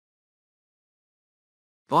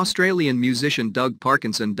Australian musician Doug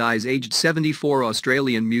Parkinson dies aged 74.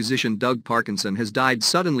 Australian musician Doug Parkinson has died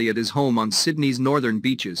suddenly at his home on Sydney's northern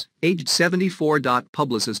beaches, aged 74.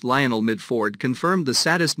 Publicist Lionel Midford confirmed the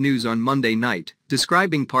saddest news on Monday night,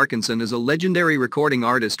 describing Parkinson as a legendary recording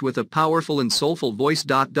artist with a powerful and soulful voice.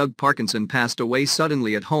 Doug Parkinson passed away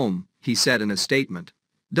suddenly at home, he said in a statement.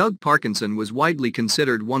 Doug Parkinson was widely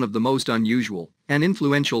considered one of the most unusual and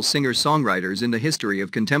influential singer-songwriters in the history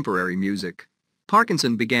of contemporary music.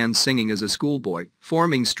 Parkinson began singing as a schoolboy,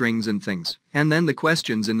 forming Strings and Things, and then The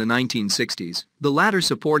Questions in the 1960s, the latter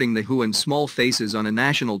supporting The Who and Small Faces on a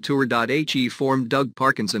national tour. He formed Doug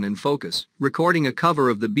Parkinson in Focus, recording a cover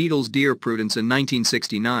of the Beatles' Dear Prudence in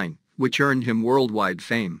 1969, which earned him worldwide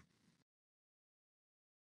fame.